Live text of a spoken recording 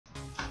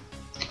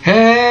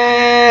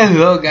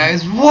Hello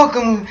guys,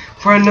 welcome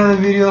for another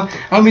video.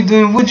 I'll be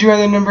doing Would You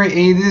Rather number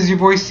 8. This is your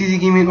boy CZ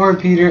Gaming or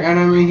Peter, and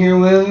I'm right here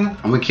with...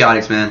 I'm with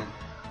Kiotixz, man.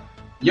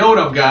 Yo, what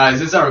up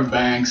guys, it's Eric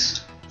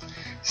Banks.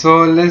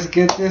 So let's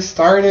get this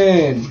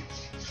started.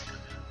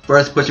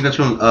 First question comes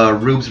from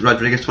Rubes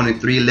Rodriguez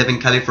 23. Live in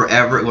Cali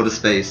forever or go to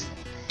space?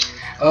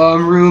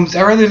 Rooms,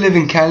 I'd rather live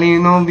in Cali,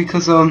 you know,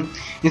 because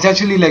it's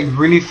actually like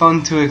really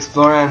fun to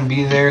explore and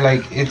be there.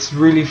 Like it's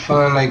really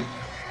fun, like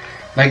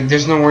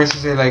there's no words to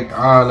say, like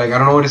I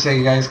don't know what to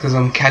say, guys, because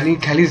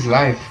Cali's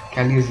life.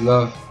 Cali is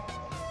love.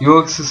 You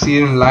will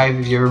succeed in life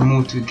if you ever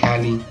move to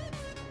Cali.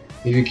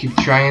 If you keep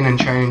trying and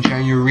trying and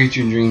trying, you'll reach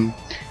your dream.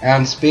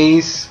 And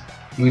space,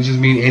 we just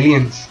meet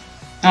aliens.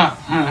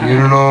 You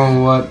don't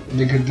know what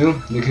they could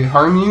do. They could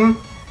harm you,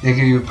 they could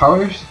give you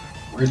powers,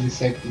 or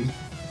dissect you.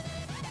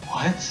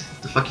 What?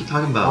 The fuck you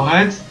talking about?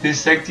 What?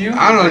 Dissect you?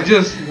 I don't know,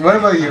 just, what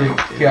about you,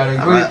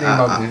 Kiotixz? What do you think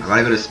about this? I want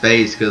to go to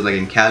space because like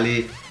in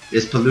Cali,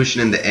 there's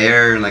pollution in the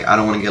air, and like I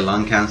don't want to get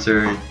lung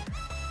cancer.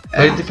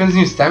 But it depends on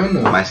your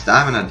stamina. My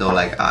stamina though,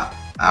 like I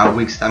have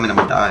weak stamina,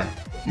 I'm gonna die.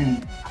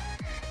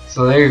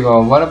 So there you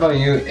go. What about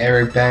you,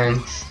 Eric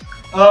Banks?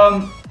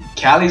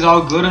 Cali's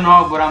all good and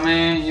all, but I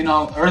mean, you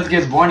know, Earth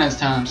gets born as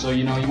time, so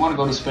you know, you want to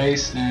go to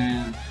space,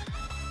 and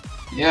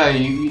yeah,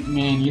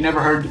 you never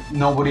heard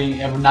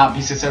nobody ever not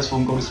be successful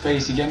and go to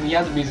space. You get me? You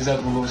have to be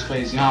successful and go to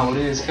space. You know how it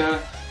is,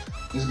 cuz.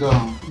 Let's go.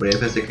 But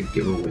if it's like a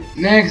giveaway.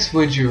 Next,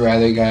 would you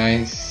rather,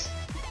 guys?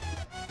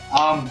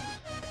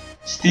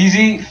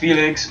 Steezy,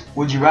 Felix,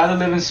 would you rather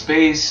live in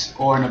space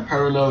or in a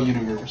parallel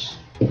universe?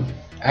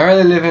 I'd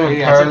rather live in a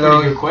That's a parallel.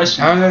 pretty good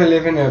question. I'd rather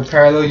live in a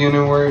parallel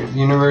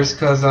universe,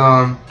 cause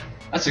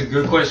That's a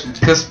good question.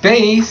 Cause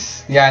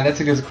space. Yeah, that's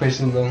a good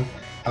question though.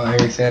 How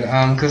Eric said.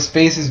 Cause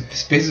space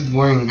is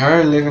boring. I'd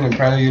rather live in a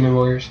parallel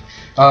universe.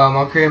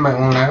 I'll create my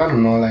own life. I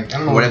don't know, like I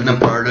don't know. What if in a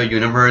parallel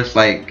universe,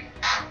 like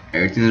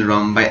everything is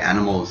run by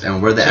animals,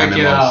 and we're the Check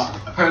animals? it out.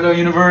 A parallel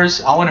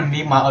universe. I want to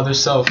meet my other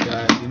self,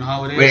 guys. You know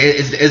how it is. Wait,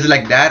 is it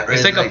like that, or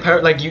It's is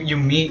like you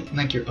meet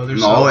like your other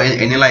self. No,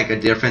 and like a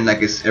different,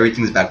 like it's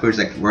everything's backwards.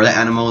 Like we're the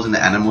animals, and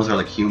the animals are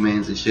like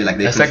humans and shit. Like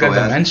they That's like a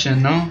control us.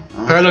 dimension, no?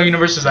 Parallel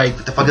universe is like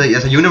What the fuck is that?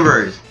 That's a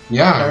universe.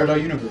 Yeah. parallel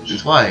universe.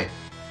 That's why.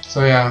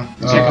 So yeah.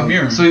 It's like a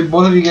mirror. So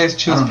both of you guys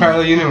choose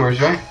parallel universe,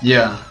 right?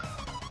 Yeah,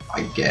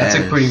 I guess.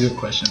 that's a pretty good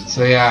question.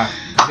 So yeah.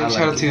 Big like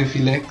shout out it. to you,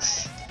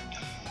 Felix.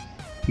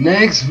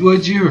 Next,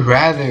 would you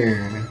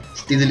rather?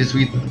 Stevie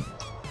Luisito.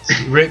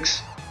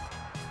 Ricks.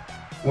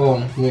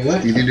 Oh, wait,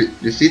 what? Stevie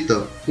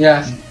Luisito.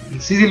 Yeah,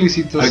 CZ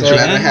Luisito Would you said.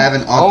 rather have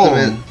an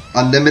ultimate,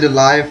 unlimited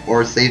life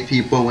or save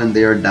people when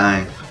they are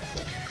dying?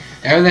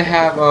 I'd rather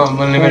have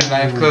unlimited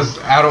life because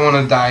I don't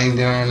want to die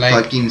there. Like,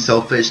 Fucking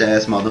selfish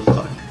ass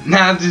motherfucker.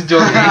 nah, I'm just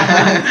joking.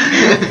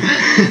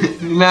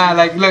 Nah,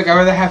 like, look, I'd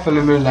rather have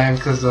unlimited life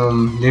because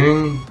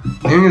living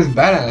is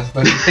badass.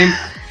 But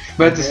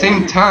at the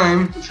same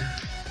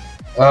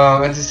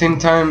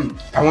time,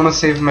 I want to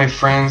save my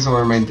friends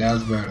or my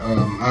dad's. But I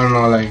don't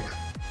know, like,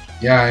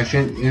 yeah, if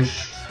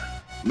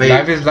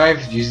life is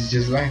life,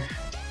 just life.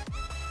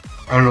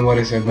 I don't know what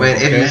I said. But Wait,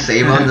 okay. if you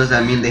save them, does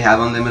that mean they have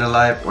unlimited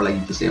life, or like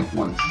you just save them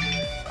once?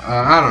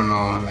 I don't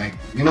know, like,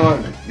 you know what?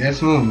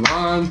 Let's move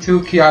on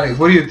to Kiotixz.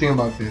 What do you think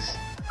about this?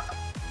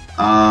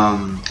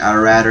 I'd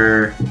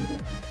rather.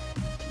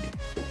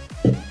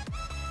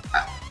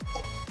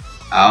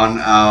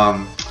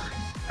 I'd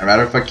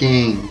rather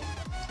fucking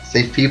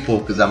save people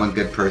because I'm a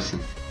good person.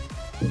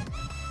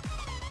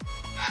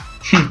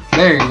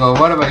 There you go.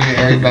 What about you,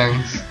 Eric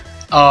Banks?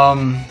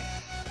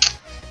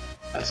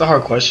 That's a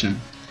hard question.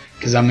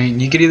 Cause I mean,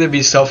 you could either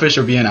be selfish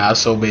or be an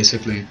asshole,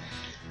 basically.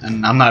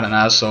 And I'm not an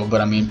asshole, but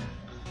I mean,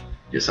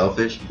 You're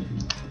selfish.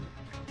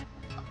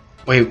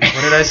 wait,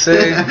 what did I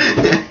say?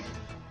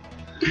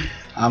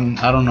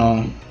 I don't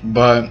know,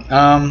 but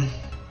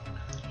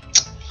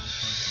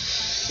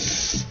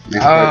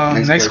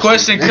next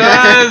question,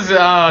 cause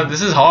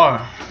this is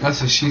hard.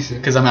 That's what she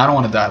said. Cause I mean, I don't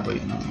want to die, but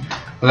you know.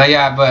 Like,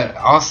 yeah, but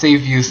I'll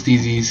save you,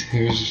 Steezies.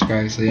 Here's this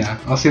guy. So yeah,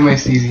 I'll save my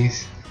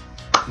Steezies.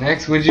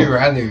 Next, would you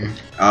rather?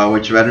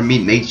 Would you rather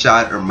meet Nate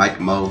Shot or Mike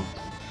Mo?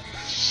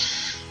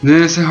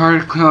 This is a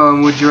hard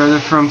would you rather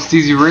from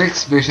Steezy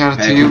Ricks. Big shout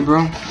out to you,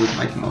 bro. Who's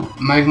Mike Mo?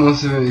 Mike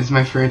Mosa is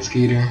my favorite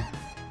skater.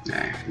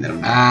 Nah, never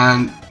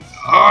mind.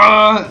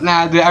 And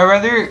nah, dude, I'd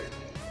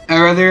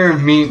rather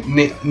meet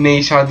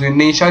Nate Shot, dude.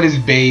 Nate Shot is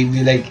babe,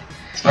 dude. Like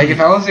if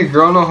I was a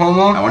girl, no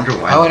homo, I wonder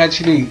why. I would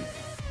actually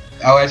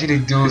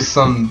do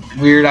some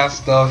weird ass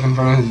stuff in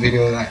front of his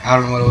video. Like, I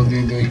don't know what I was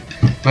doing.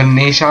 But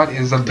Nate Shot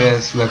is the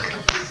best. Look.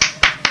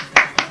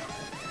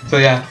 So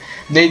yeah,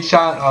 Nate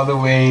Shot all the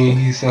way.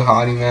 He's so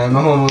hottie, man.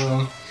 No homo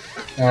though.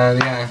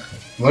 Yeah.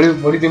 What do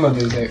you think about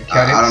this, Kiotixz?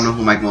 I don't know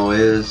who Mike Mo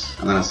is.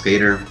 I'm not a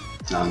skater.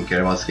 I don't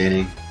care about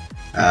skating.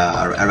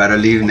 I'd rather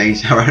leave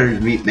Nate. I'd rather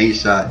meet Nate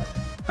Shot,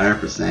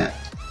 100%.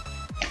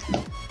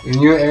 And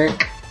you,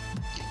 Eric?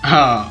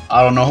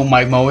 I don't know who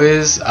Mike Mo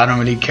is. I don't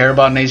really care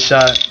about Nate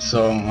Shot,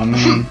 so I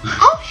mean,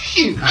 Oh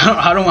shoot!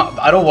 I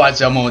don't watch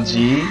MOG.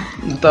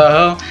 What the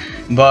hell?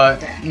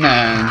 But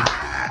man,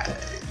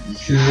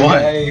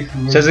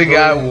 What? Says a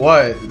guy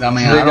what? I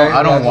mean,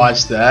 I don't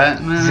watch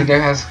that, man. This guy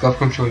has scuff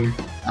controller.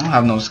 I don't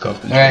have no scuff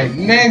controller. Alright,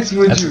 next,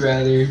 would you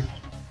rather?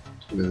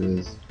 Look at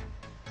this.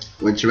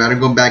 Would you rather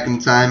go back in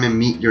time and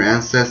meet your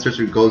ancestors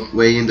or go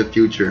way in the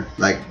future,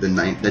 like the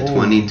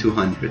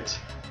 2200s?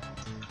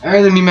 I'd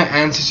rather meet my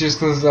ancestors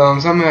because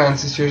some of my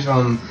ancestors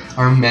are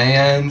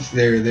Mayans.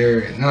 They're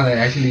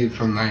actually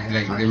from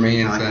they're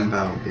Mayans.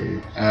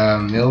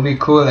 It'll be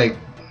cool. Like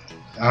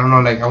I don't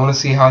know. Like I want to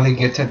see how they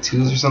get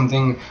tattoos or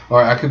something,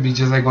 or I could be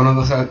just like one of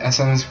those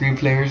Assassin's Creed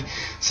players.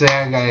 So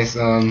yeah, guys.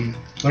 What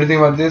do you think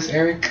about this,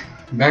 Eric?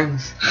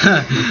 Banks.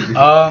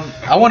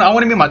 I want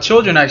to meet my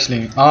children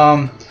actually.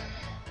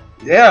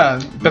 Yeah,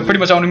 but pretty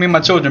much I want to meet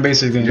my children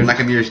basically. You're not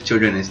gonna meet your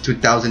children. It's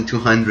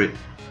 2200.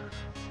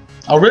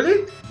 Oh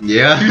really?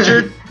 Yeah.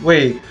 Future?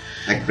 Wait.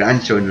 Like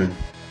grandchildren.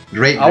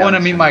 I want to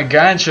meet my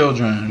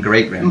grandchildren.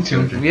 Great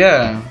grandchildren.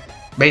 Yeah.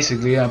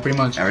 Basically, yeah, pretty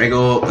much. I already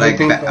go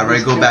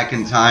back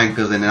in time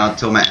because then I'll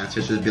tell my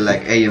ancestors be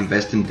like, hey,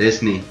 invest in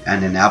Disney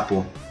and in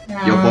Apple.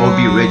 You'll both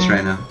be rich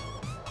right now.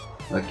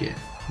 Okay.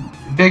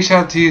 Big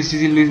shout out to you,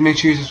 CZ Luis. Make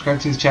sure you subscribe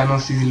to his channel,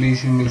 CZ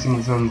Luis. He's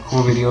making some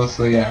cool videos.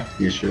 So yeah.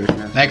 You sure?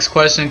 Next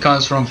question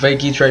comes from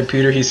Fakey Trey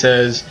Peter. He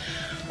says,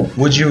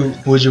 "Would you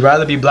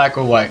rather be black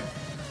or white?"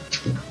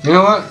 You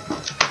know what?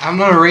 I'm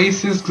not a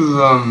racist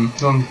because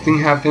something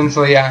happened.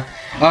 So yeah,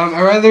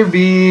 I'd rather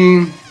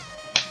be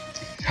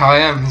how I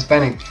am,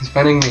 Hispanic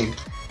me.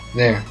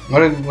 There. What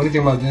do you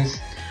think about this?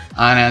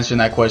 I ain't answering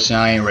that question.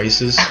 I ain't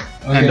racist.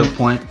 Okay. End of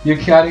point. You're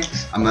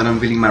Kiotixz? I'm not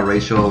unveiling my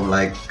racial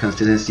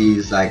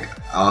consistencies.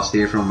 I'll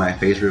say it from my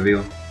face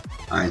reveal.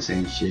 I ain't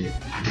saying shit.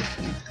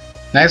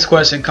 Next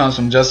question comes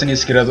from Justin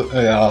Izquierdo.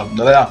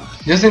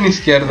 Justin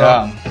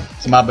Izquierdo.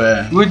 It's my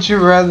bad. Would you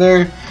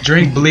rather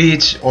drink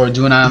bleach or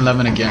do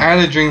 9/11 again? I'd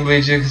rather drink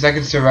bleach because I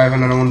could survive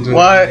and I don't want to do it.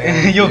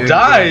 What? You'll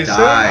die, sir.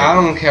 I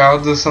don't care.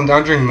 I'll do something.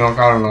 I'll drink milk.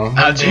 I don't know.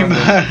 I'll drink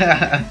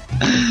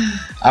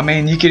I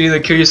mean, you could either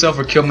kill yourself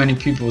or kill many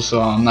people,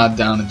 so I'm not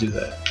down to do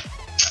that.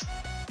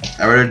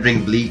 I'd rather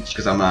drink bleach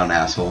because I'm not an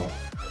asshole.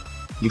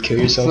 You kill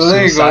yourself. So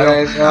there you go,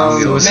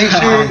 guys. Make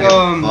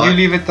sure you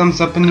leave a thumbs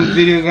up in this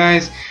video,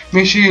 guys.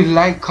 Make sure you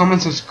like,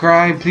 comment,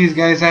 subscribe. Please,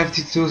 guys, I have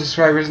 52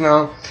 subscribers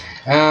now.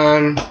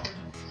 And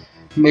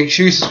make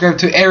sure you subscribe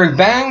to Eric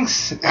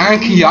Banks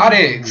and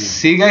Kiotixz.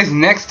 See you guys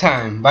next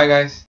time. Bye, guys.